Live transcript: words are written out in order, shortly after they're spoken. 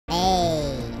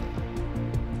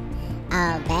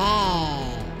I'm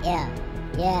back. Yeah.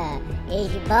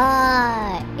 It's your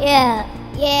boy. Yeah.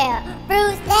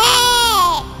 POiiSED.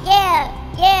 Yeah.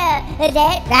 That's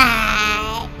right.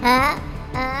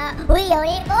 We on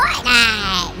it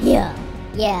Fortnite.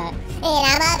 Yeah. And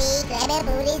I'ma be slamming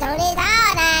booties on this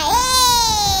all night.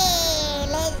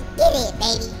 Hey, let's get it,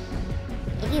 baby.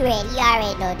 If you ready, you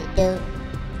already know what to do.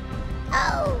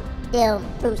 Oh, them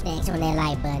fruit snacks on that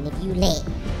like button. If you lit,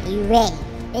 you ready.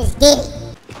 Let's get it.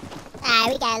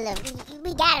 Alright,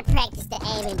 we gotta practice the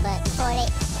aiming button before they.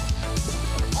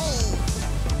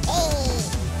 Hey,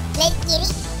 let's get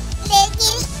it. Hey,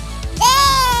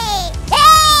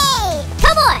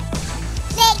 come on.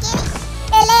 Let's get it.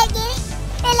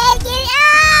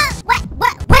 Oh,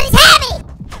 what is happening?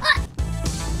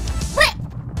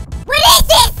 What is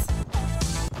this?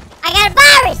 I got a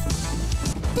virus.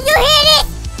 Do you hear this?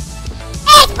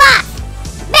 Xbox,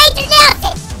 Major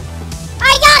Nelson,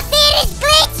 are y'all seeing this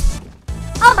glitch?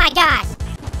 Oh my gosh.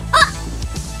 Oh,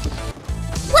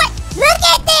 what? Look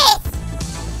at this.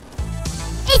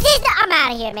 Is this the... I'm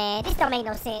out of here, man. This don't make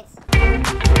no sense.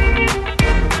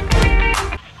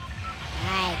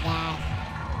 Alright, guys.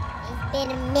 It's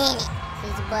been a minute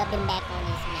since your boy been back on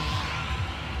this, man.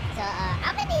 So,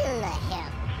 I'm gonna need a little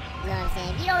help. You know what I'm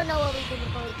saying? If you don't know what we do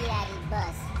before we get out of this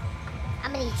bus,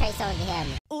 I'm gonna need Trey Songz to help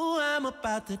me. Ooh, I'm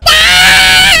about to...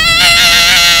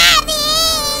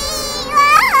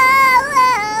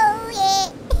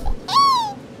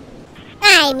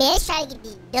 Alright, man, let's try to get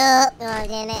this dub. You know what I'm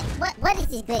saying? What is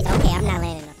this glitch? Okay, I'm not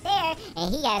landing up there.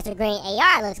 And he has a green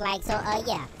AR, looks like. So,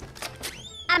 yeah.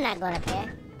 I'm not going up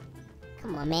there.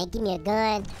 Come on, man. Give me a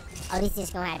gun. Oh, this is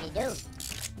gonna have to do.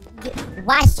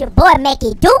 Watch your boy make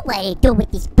it do what it do with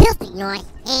this pistol, you know what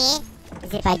I'm saying?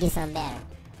 As if I get something better.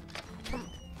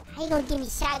 How you gonna give me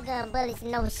shotgun bullets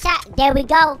and no shot? There we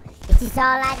go. This is all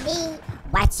I need.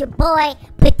 Watch your boy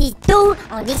put this dude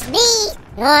on his knees.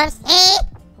 You know what I'm saying?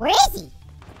 Where is he?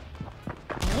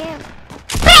 I hear him.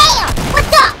 BAM!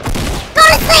 What's up? Go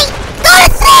to sleep!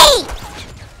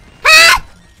 Huh?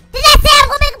 Did I say I'm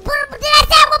gonna put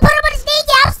him on his knees?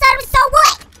 Yeah, I'm starting. So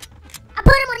what? I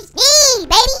put him on his knees,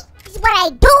 baby. This is what I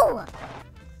do.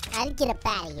 Let's get up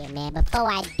out of here, man.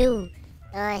 Before I do, you know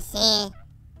what I'm saying?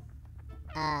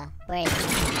 Where is he?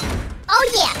 Oh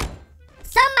yeah!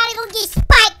 Somebody gonna get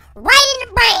spiked right in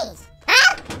the brains!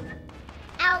 Huh?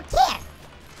 I don't care.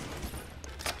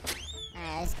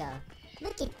 Alright, let's go.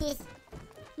 Look at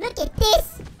this.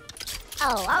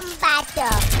 Oh, I'm about to...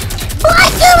 Boy,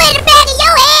 you in the back of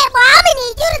your head, boy! I'm gonna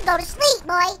need you to go to sleep,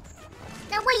 boy!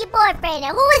 Now, where your boyfriend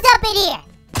at? Who is up in here?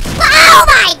 Oh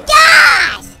my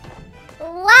gosh!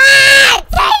 What?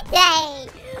 Tay-Tay!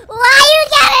 Why you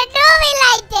gotta do me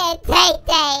like that,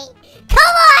 Tay-Tay?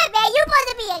 Come on, man! You supposed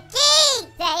to be a king,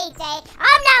 Tay-Tay!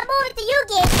 I'm not moving till you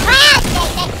get crashed,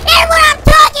 Tay-Tay! That's what I'm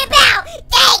talking about!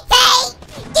 Tay-Tay!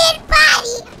 Get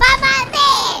bodied by my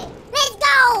man! Let's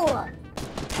go!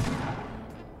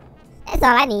 That's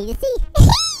all I need to see.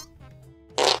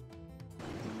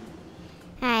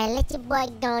 Alright, let your boy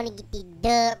go and get the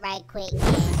dub right quick, man.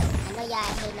 I know y'all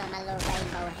hating on my little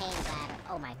rainbow hang glider.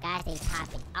 Oh my gosh, they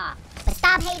popping off. But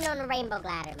stop hating on the rainbow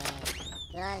glider, man.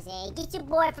 You know what I'm saying? Get your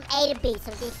boy from A to B,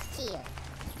 so just chill.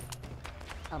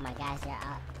 Oh my gosh, you're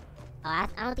up. Oh, I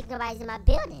don't think nobody's in my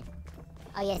building.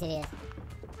 Oh, yes it is.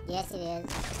 Yes it is.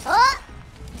 Oh!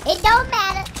 It don't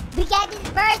matter. We got this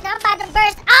burst. I'm about to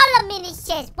burst all of them in his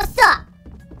chest. What's up?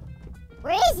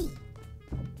 Where is he?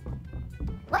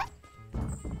 What?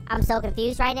 I'm so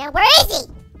confused right now. Where is he?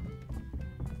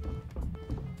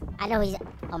 I know he's...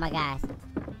 Oh my gosh.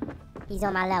 He's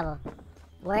on my level.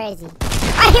 Where is he?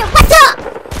 Right here. What's up?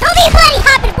 Don't be bloody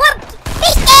hopping, boy.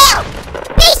 Be still.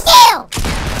 Be still.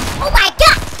 Oh my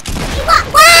god.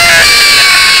 What?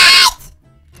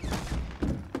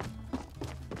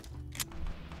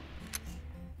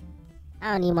 I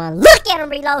don't even want to look at him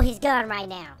reload his gun right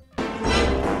now.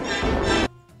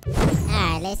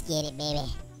 Alright, let's get it, baby.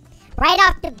 Right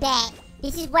off the bat,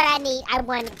 this is what I need. I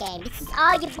won the game. This is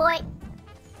all your boy...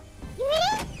 You hear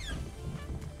that?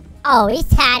 Oh, it's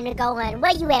time to go on.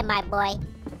 Where you at, my boy?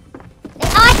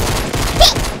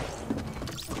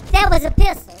 That was a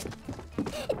pistol.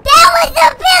 That was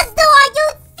a pistol! Are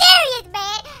you serious,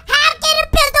 man? How can a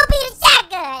pistol be a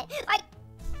shotgun?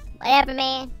 Whatever,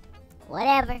 man.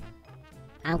 Whatever.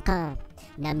 I'm calm.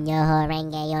 Num your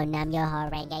harangue, yo, num your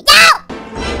harangue. Yo!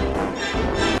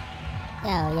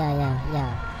 Yo.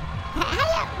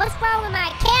 What's wrong with my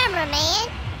camera, man?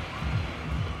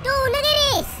 Dude, look at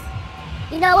this.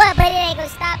 You know what? But it ain't gonna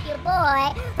stop your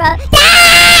boy from...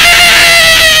 Ah!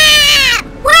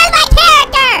 Where's my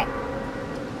character?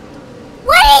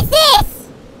 What is this?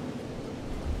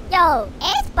 Yo,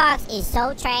 box is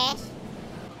so trash.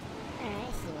 Alright,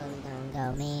 let's see where we gonna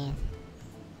go, man.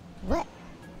 What?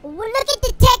 Well, look at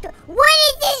the tech. What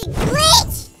is this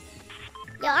glitch?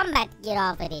 Yo, I'm about to get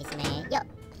off of this, man.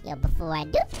 Yo, before I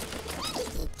do, let me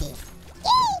get this.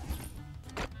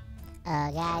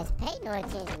 Guys, pay no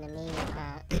attention to me.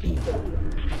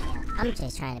 I'm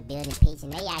just trying to build a piece,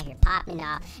 and they out here popping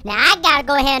off. Now I gotta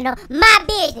go handle my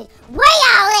business. Where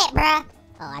y'all at, bruh?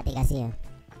 Oh, I think I see him.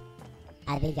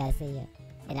 I think I see him,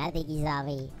 and I think he saw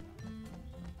me.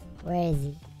 Where is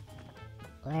he?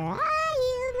 Where are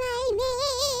you, my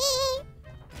man?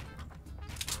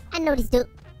 I know this dude.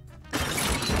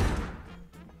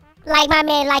 Like, my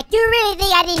man, like, you really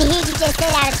think I didn't hear you just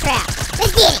set out a trap?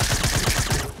 Let's get it.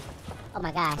 Oh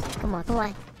my gosh. Come on, come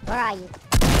on. Where are you?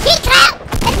 Get trapped!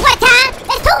 That's one time!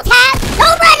 That's two times!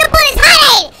 Don't run! The bullet's hot,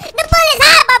 ain't it? The bullet's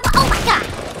hot, oh my god!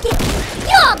 Get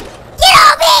off me! Get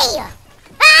off me!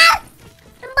 Huh?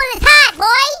 The bullet's hot,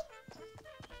 boy!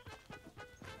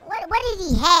 What did he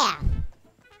have?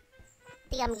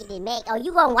 Think I'm gonna get this mag. Oh,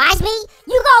 you gonna watch me?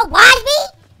 You gonna watch me?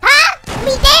 Huh?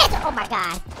 Me dance? Oh my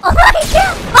god! Oh my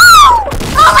god! Oh!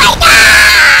 Oh my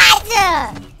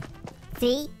god!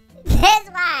 See? That's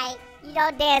why you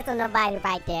don't dance on nobody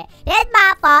right there. That's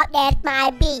my fault. That's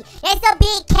my B. That's a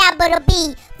big capital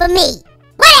B for me.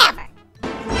 Whatever.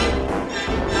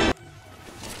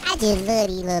 I just love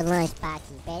these little lunch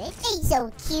boxes, man. They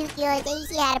so cute, yo. They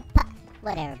see how to pop.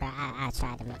 Whatever, bro. I'll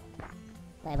try to make.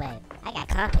 Wait. I got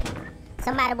company.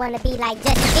 Somebody want to be like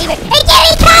Justin Bieber. Hey, give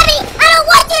me company! I don't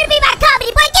want you to be my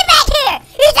company, boy. Get back here!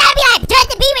 You trying to be like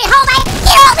Justin Bieber and hold my...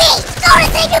 Get on me! Go to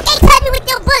sleep. You can't touch me with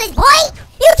them bullets, boy.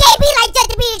 You can't be like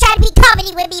Justin Bieber trying to be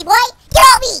company with me, boy. Get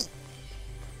on me!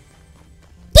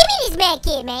 Give me this man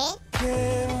kid, man.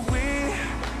 Can we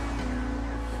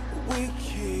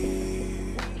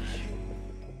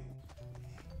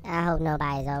I hope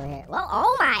nobody's over here. Whoa,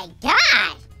 oh my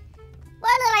gosh!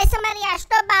 Well, look like somebody got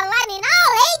struck by lightning. Oh,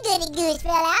 they goody goods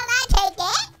fell out. I take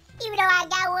that. Even though I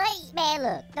got one. Man,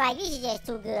 look. Like, this is just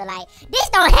too good. Like, this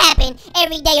don't happen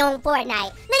every day on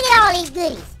Fortnite. Look at all these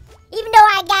goodies. Even though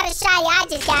I got a shot, I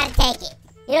just gotta take it.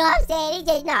 You know what I'm saying? It's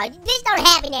just, no, this don't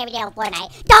happen every day on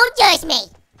Fortnite. Don't judge me.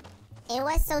 And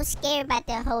what's so scary about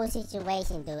the whole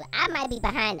situation, dude? I might be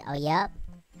behind. Oh, yup.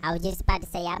 I was just about to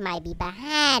say I might be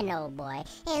behind, old boy.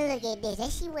 And look at this.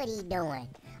 Let's see what he's doing.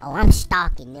 Oh, I'm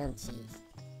stalking them cheese.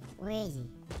 Where is he?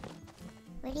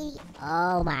 Where did he?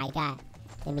 Oh my god.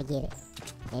 Let me get it.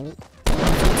 Let me.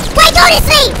 Wait, go to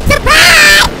sleep!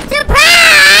 Surprise!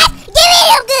 Surprise! Give me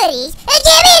them goodies! And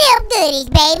give me them goodies,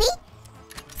 baby!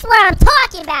 That's what I'm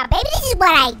talking about, baby. This is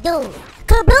what I do.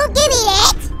 Kaboom, give me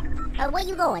that! Where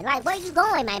you going? Like, where you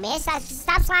going, my man? Stop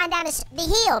sliding down the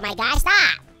hill, my guy.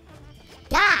 Stop!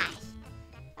 Gosh.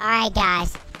 Alright,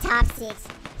 guys. Top 6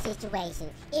 situation.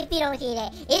 If you don't hear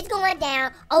that, it's going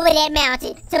down over that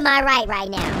mountain to my right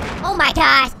now. Oh my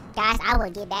gosh. Guys, I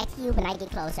will get back to you when I get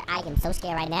closer. I am so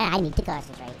scared right now. I need to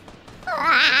concentrate.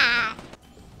 Ah.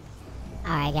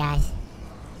 Alright, guys.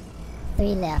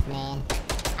 3 left, man.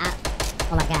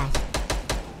 Oh my gosh.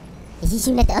 Is he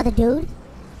shooting at the other dude?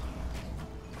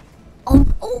 Oh.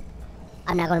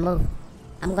 I'm not gonna move.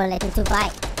 I'm gonna let them 2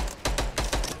 fight.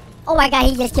 Oh my god,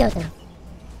 he just killed him.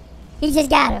 He just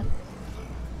got him.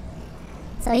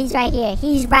 So he's right here.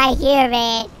 He's right here,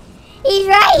 man. He's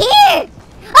right here.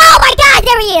 Oh my god,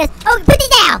 there he is. Oh, put this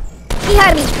down. He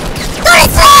heard me. Go to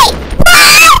sleep.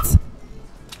 What?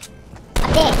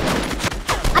 I'm dead.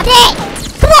 I'm dead.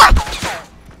 Come on.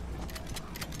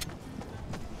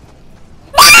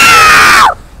 No!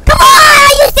 Come on.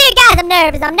 Are you serious, guys? I'm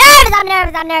nervous.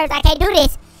 I can't do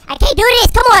this.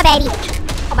 Come on, baby.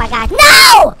 Oh my god.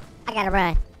 No! I gotta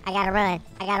run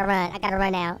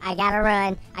now. I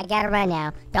gotta run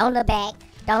now. Don't look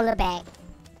back.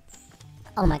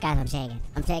 Oh my god, I'm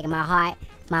shaking my heart.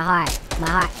 Oh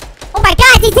my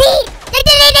god, is he?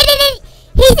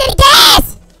 He's in the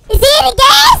gas! Is he in the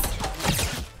gas?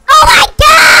 Oh my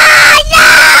god, no!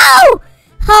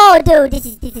 Oh dude, this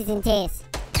is intense.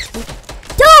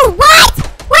 Dude, what?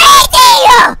 Where is he?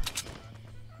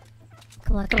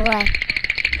 Come on.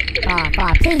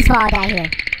 Fall. Please fall down here.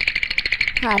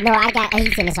 Oh no,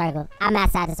 he's in the circle. I'm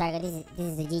outside the circle. This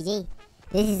is a GG.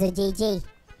 This is a GG.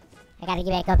 I gotta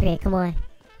get back up here. Come on.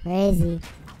 Where is he?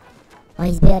 Oh,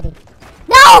 he's building.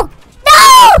 No!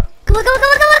 Come on, get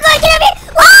up here!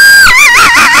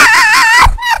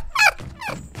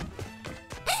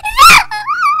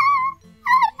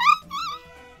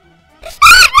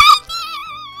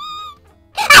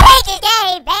 I hate this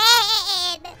game,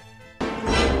 man!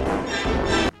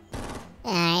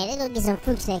 Alright, let's go get some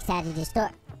fruit snacks out of the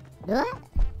store. What?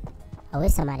 Oh,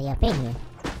 there's somebody up in here.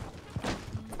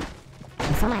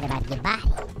 somebody about to get body.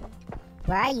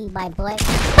 Where are you, my boy?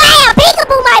 Bam!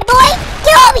 Peekaboo, my boy!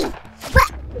 Kill me! What?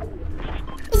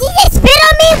 Did he just spit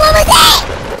on me? What was that?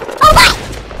 Oh, my!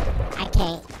 I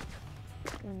can't.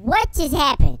 What just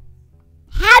happened?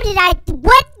 How did I...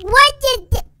 What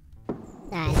just...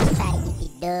 Nah, let's try to get the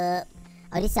dub.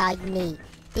 Oh, this is all you need.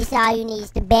 This is all you need. It's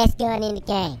the best gun in the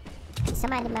game.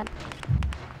 Somebody in my...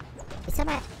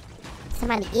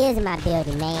 Somebody is in my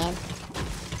building, man.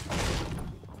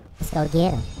 Let's go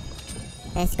get him.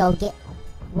 Let's go get...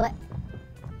 What?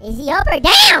 Is he up or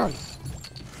down?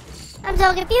 I'm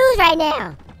so confused right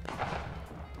now.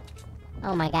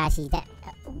 Oh my gosh, he's that...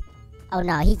 Oh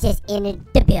no, he just entered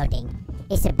the building.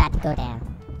 It's about to go down.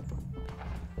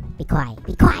 Be quiet.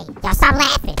 Be quiet. Y'all stop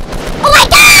laughing. Oh my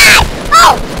god!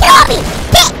 Oh! Get off me!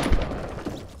 Get!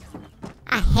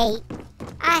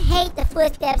 I hate the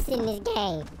footsteps in this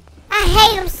game. I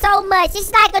hate them so much.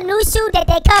 It's like a new shoe that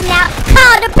they coming out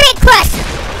called the Brick Crusher.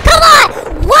 Come on!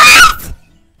 What?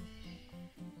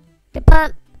 The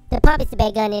pump is the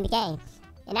best gun in the game.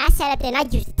 And I sat up there and I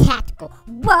used the tactical.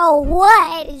 Whoa,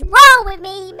 what is wrong with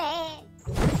me, man?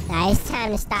 Now it's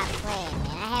time to stop playing,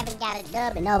 man. I haven't got a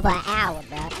dub in over an hour,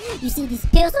 bro. You see these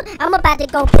pistols? I'm about to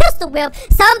go pistol whip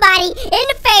somebody in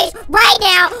the face right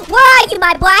now. Where are you,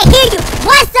 my boy? I hear you.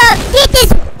 What's up? Get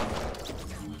this.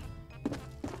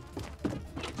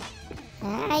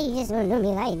 How you just gonna do me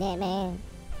like that, man?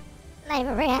 Like,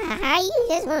 for real, how you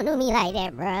just gonna do me like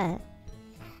that, bro?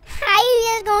 How you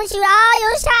just gonna shoot all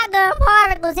your shotgun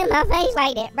particles in my face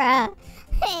like that, bro?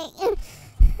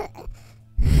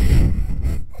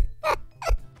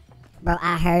 Bro,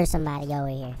 I heard somebody over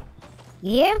here.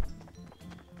 You hear him?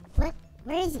 What?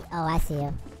 Where is he? Oh, I see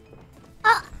him.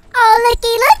 Oh, looky.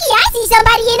 I see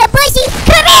somebody in the bushy.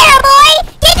 Come here, boy.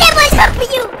 Get that bush up for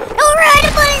you. Don't run,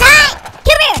 the bull is hot.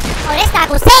 Come here. Oh, that's not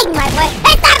gonna save me, my boy.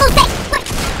 That's not gonna save me.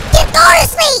 Get go to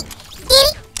sleep. Get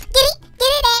it. Get it. Get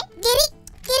it, Dad. Get it.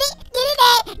 Get it. Get it,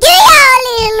 Dad. Get it all,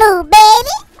 little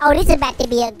baby. Oh, this is about to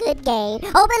be a good game.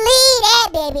 Oh, believe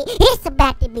that, baby. It's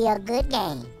about to be a good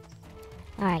game.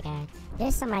 Alright, guys.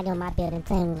 There's somebody on my building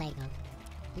playing with Lego.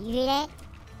 Do you hear that?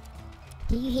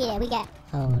 Do you hear that? We got...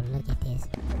 Oh, look at this.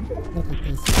 Look at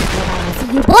this. Nobody don't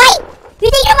see you, boy! You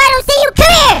think nobody don't see you?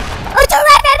 Come here! Don't you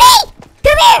run from me!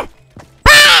 Come here!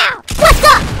 Pow! What's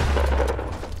up?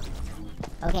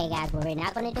 Okay, guys. What we're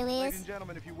not going to do is... Ladies and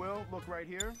gentlemen, if you will, look right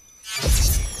here.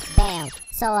 Bam.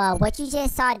 So, what you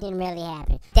just saw didn't really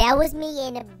happen. That was me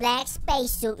in a black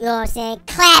spacesuit, you know what I'm saying?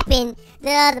 Clapping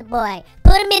the other boy.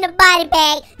 Put him in a body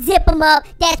bag, zip him up.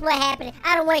 That's what happened.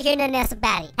 I don't want to hear nothing else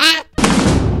about it. Huh?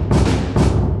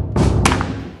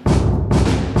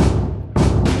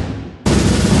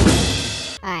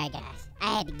 Alright, guys.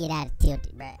 I had to get out of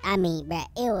tilted, bro. I mean, bro,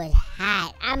 it was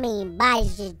hot. I mean,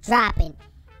 bodies just dropping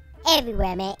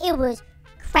everywhere, man. It was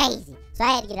crazy. So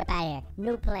I had to get up out of here.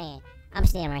 New plan. I'm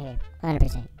staying right here,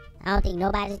 100%. I don't think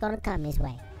nobody's gonna come this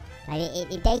way. Like,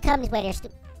 if they come this way, they're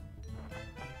stupid.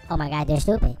 Oh my god, they're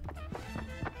stupid.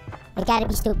 They gotta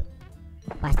be stupid.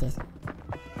 Watch this.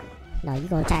 No, you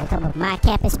gonna try to come up my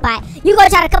camping spot. You gonna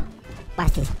try to come...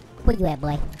 Watch this. Where you at,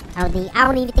 boy? I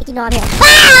don't even think you know I'm here. Wow!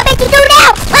 I bet you do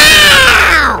now!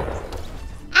 Wow!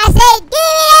 I said, give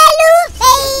me that loot,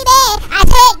 baby! I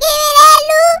said, give me that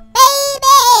loot,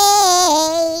 baby!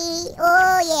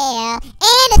 Oh, yeah.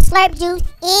 And a slurp juice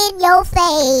in your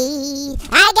face.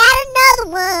 I got another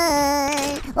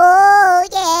one. Oh,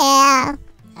 yeah.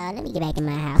 Let me get back in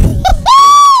my house.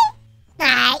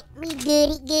 Alright, we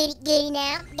goody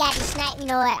now. Got the sniper. You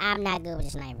know what? I'm not good with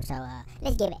the sniper, so,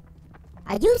 let's get it.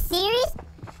 Are you serious?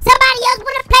 Somebody else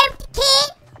wanna play with the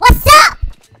kid? What's up?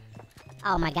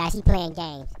 Oh my gosh, he playing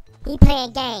games. He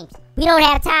playing games. We don't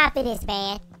have time for this,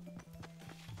 man.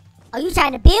 Oh, you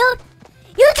trying to build?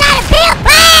 You trying to build?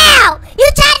 Wow!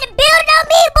 You trying to build on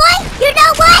me, boy? You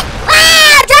know what?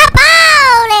 Wow! Drop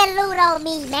all that loot on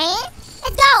me, man.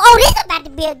 Let's go. Oh, this is about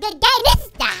to be a good game. This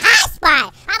is the hot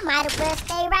spot. I might as well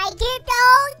stay right here the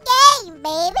whole game,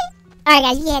 baby. Alright,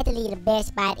 guys, you had to leave the best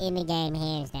spot in the game,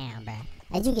 hands down, bro.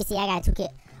 As you can see, I got 2 kills.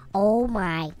 Oh,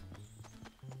 my.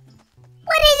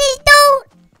 What is this dude?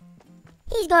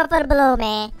 He's going for the balloon,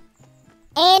 man.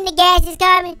 And the gas is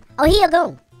coming. Oh, he a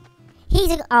goon.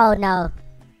 He's a... Oh, no.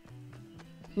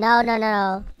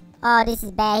 No. Oh, this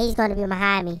is bad. He's going to be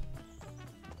behind me.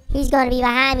 He's going to be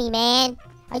behind me, man.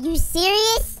 Are you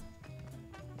serious?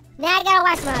 Now I gotta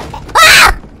watch my back.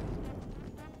 Ah!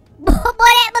 Boy,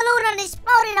 that balloon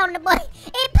exploded on the boy.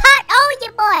 It popped on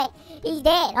you, boy. He's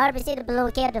dead. 100% the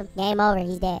balloon killed him. Game over.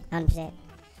 He's dead. 100%.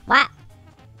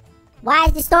 Why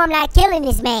is the storm not killing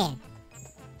this man?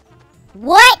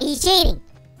 What? He's cheating.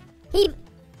 Hey,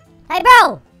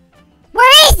 bro.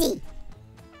 Where is he?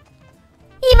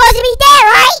 He supposed to be dead,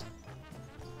 right?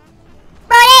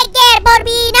 Bro, that cat supposed to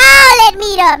be eating all that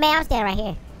meat up. Man, I'm staying right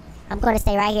here. I'm gonna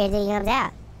stay right here until he comes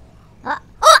out.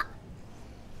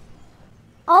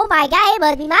 Oh my god, it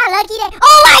must be my lucky day.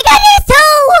 Oh my goodness,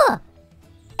 too!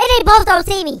 And they both don't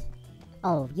see me.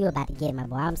 Oh, you about to get it, my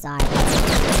boy. I'm sorry.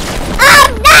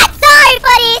 I'm not sorry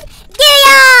for this. Give me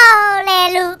all that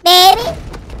loot, baby.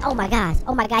 Oh my gosh.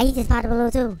 Oh my god, he just popped a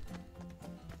balloon too.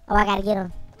 Oh, I gotta get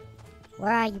him.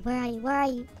 Where are you? Where are you? Where are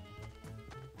you?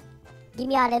 Give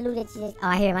me all that loot that you just... Oh,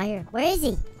 I hear him. I hear him. Where is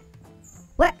he?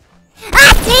 Where?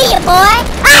 I see you, boy.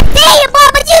 I see you, boy,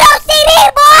 but you don't see me,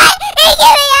 boy. He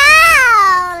give me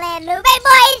all that loot. Hey,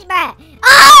 boy, he's bruh.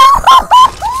 Oh!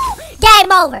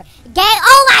 Game over.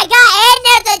 Oh my god, and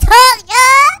there's a truck.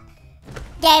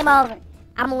 Game over.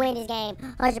 I'm gonna win this game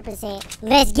 100%.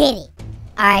 Let's get it.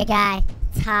 Alright, guys.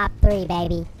 Top 3,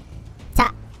 baby.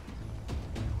 Top.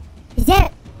 Is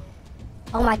that...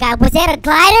 Oh my god, was that a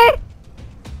glider?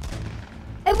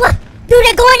 Hey, what? Dude,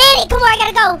 they're going at it. Come on, I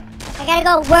gotta go. I gotta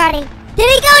go. Where are they? There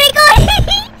they go. They're going.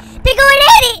 They're going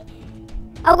at it.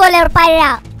 I'm gonna let them fight it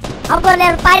out. I'm gonna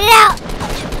let them fight it out.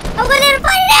 I'm gonna let them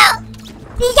fight it out.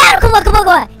 You got him. Come on, come on,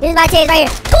 come on. This is my chance right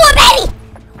here. Come on, baby.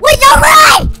 Where's your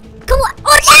run? Come on.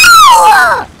 Oh,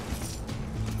 no.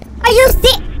 Are you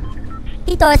sick?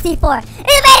 He threw a C4.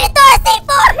 He made it throw a C4.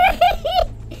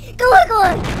 Come on, come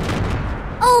on.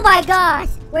 Oh, my gosh.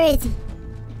 Where is he?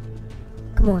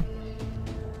 Come on.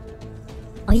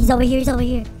 Oh, he's over here. He's over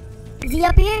here. Is he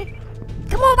up here?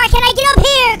 Come on, why can't I get up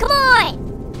here? Come on.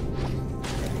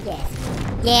 Yes.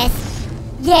 Yes.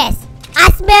 Yes.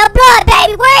 I smell blood,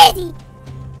 baby. Where is he?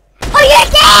 Oh, you're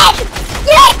dead!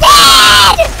 You're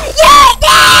dead! You're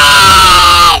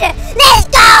dead! Let's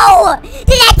go!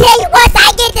 Did I tell you once I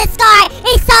get the scar,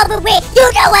 it's over with? You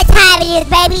know what time it is,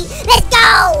 baby. Let's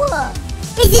go!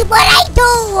 This is what I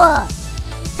do!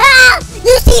 Huh?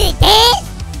 You see the dance?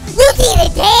 You see the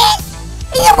dance?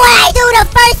 This is what I do, the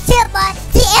first chipmunk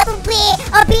to ever win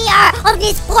a BR of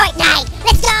this Fortnite.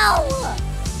 Let's go!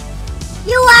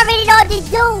 You already know what to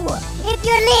do. If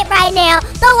you're lit right now,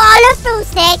 throw all the fruit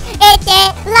snacks at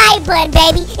that like button,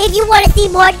 baby. If you want to see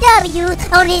more W's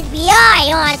on this VR,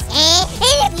 you know what I'm saying?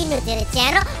 And if you're new to the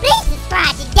channel, please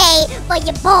subscribe today for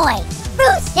your boy,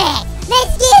 Fruit Snack.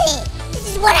 Let's get it. This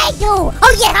is what I do.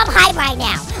 Oh, yeah, I'm hyped right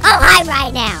now. I'm hyped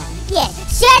right now. Yeah,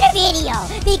 share the video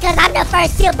because I'm the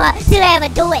first chipmunk to ever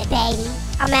do it, baby.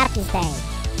 I'm out this thing.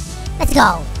 Let's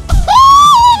go.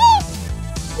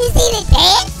 You see the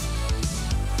dance?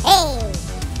 Hey,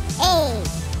 hey,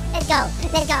 let's go,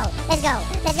 let's go, let's go,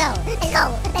 let's go, let's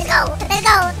go, let's go, let's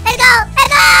go, let's go, let's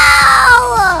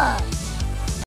go!